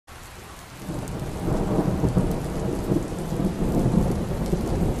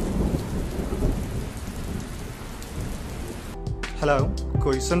Hello,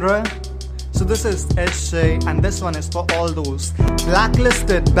 कोई सुन रहा है? So this is SJ and this one is for all those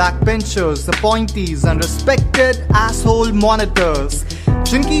blacklisted backbenchers, the pointies, unrespected asshole monitors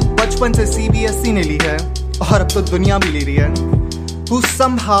जिनकी बचपन से CBSE ने ली है और अब तो दुनिया भी ले रही है, who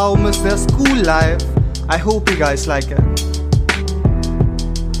somehow miss their school life. I hope you guys like it.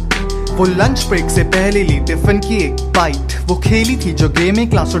 वो लंच ब्रेक से पहले ली टिफिन की एक बाइट, वो खेली थी जो गेम में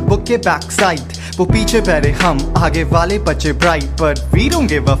क्लास नोटबुक के बैक साइड, वो पीछे बैठे हम आगे वाले बच्चे bright, but we don't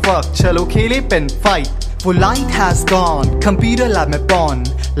give a fuck, चलो खेले पेन फाइट. वो light has gone, computer lab में पॉन,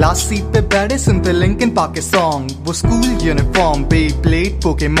 लास्ट सीट पे बैठे सुनते लिंकन पार्क के सॉन्ग. वो स्कूल यूनिफॉर्म पे प्लेट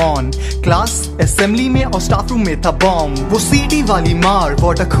पोकेमॉन, क्लास असेंबली में और स्टाफ रूम में था बॉम्ब. वो सीडी वाली मार,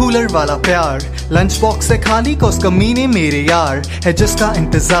 वाटर कूलर वाला प्यार, लंच बॉक्स से खाली कोस कमीने मेरे यार है जिसका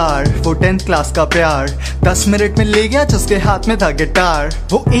इंतजार. वो 10th क्लास का प्यार 10 मिनट में ले गया जिसके हाथ में था गिटार.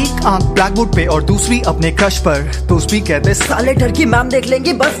 वो एक आंख ब्लैक बोर्ड पे और दूसरी अपने क्रश पर, दोस्त भी कहते साले डर की मैम देख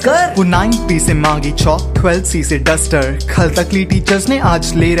लेंगे बस कर. वो 9th से मांगी चौक, 12th से डस्टर, कल तक ली टीचर्स ने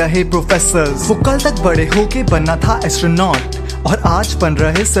आज ले रहे प्रोफेसर्स. वो कल तक बड़े होके बनना था एस्ट्रोनॉट और आज बन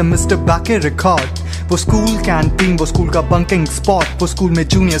रहे सेमेस्टर बैक के रिकॉर्ड. वो स्कूल कैंटीन, वो स्कूल का बंकिंग स्पॉट, वो स्कूल में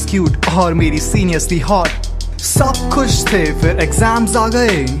जूनियर्स क्यूट और मेरी सीनियर्स थी हॉट. सब खुश थे फिर एग्जाम्स आ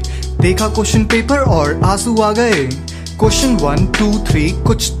गए, देखा क्वेश्चन पेपर और आंसू आ गए. क्वेश्चन 1 2 3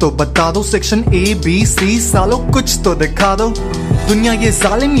 कुछ तो बता दो, सेक्शन ABC सालो कुछ तो दिखा दो. दुनिया ये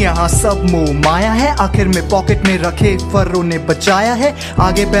जालिम यहाँ सब मोह माया है, आखिर में पॉकेट में रखे फर्रों ने बचाया है.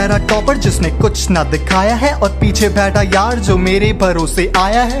 आगे बैठा टॉपर जिसने कुछ ना दिखाया है और पीछे बैठा यार जो मेरे भरोसे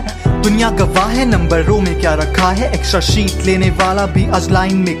आया है. दुनिया गवाह है नंबरों में क्या रखा है, एक्स्ट्रा शीट लेने वाला भी आज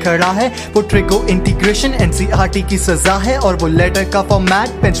लाइन में खड़ा है. वो ट्रिको इंटीग्रेशन NCERT की सजा है और वो लेटर का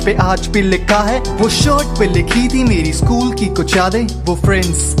फॉर्मेट बेंच पे आज भी लिखा है. वो शर्ट पे लिखी थी मेरी स्कूल की कुछ यादें, वो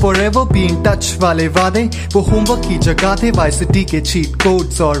friends forever be in touch वाले वादे. वो होमवर्क की जगह थे वाइसिटी के चीट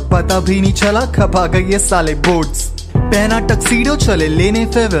कोड्स और पता भी नहीं चला कब आ गए ये साले बोर्ड्स. पहना टक्सीडो चले लेने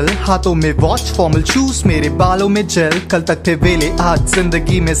फेवल, हाथों में वॉच फॉर्मल शूज, मेरे बालों में जेल, कल तक थे वेले आज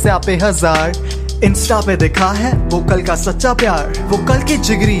जिंदगी में स्यापे हजार. इंस्टा पे दिखा है वो कल का सच्चा प्यार, वो कल के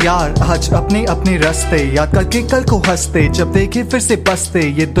जिगरी यार आज अपने अपने रास्ते, याद करके कल को हंसते जब देखे फिर से बसते.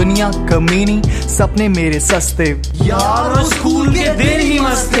 ये दुनिया कमीनी सपने मेरे सस्ते, यार स्कूल के दिन ही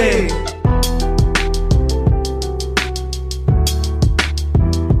मस्त थे.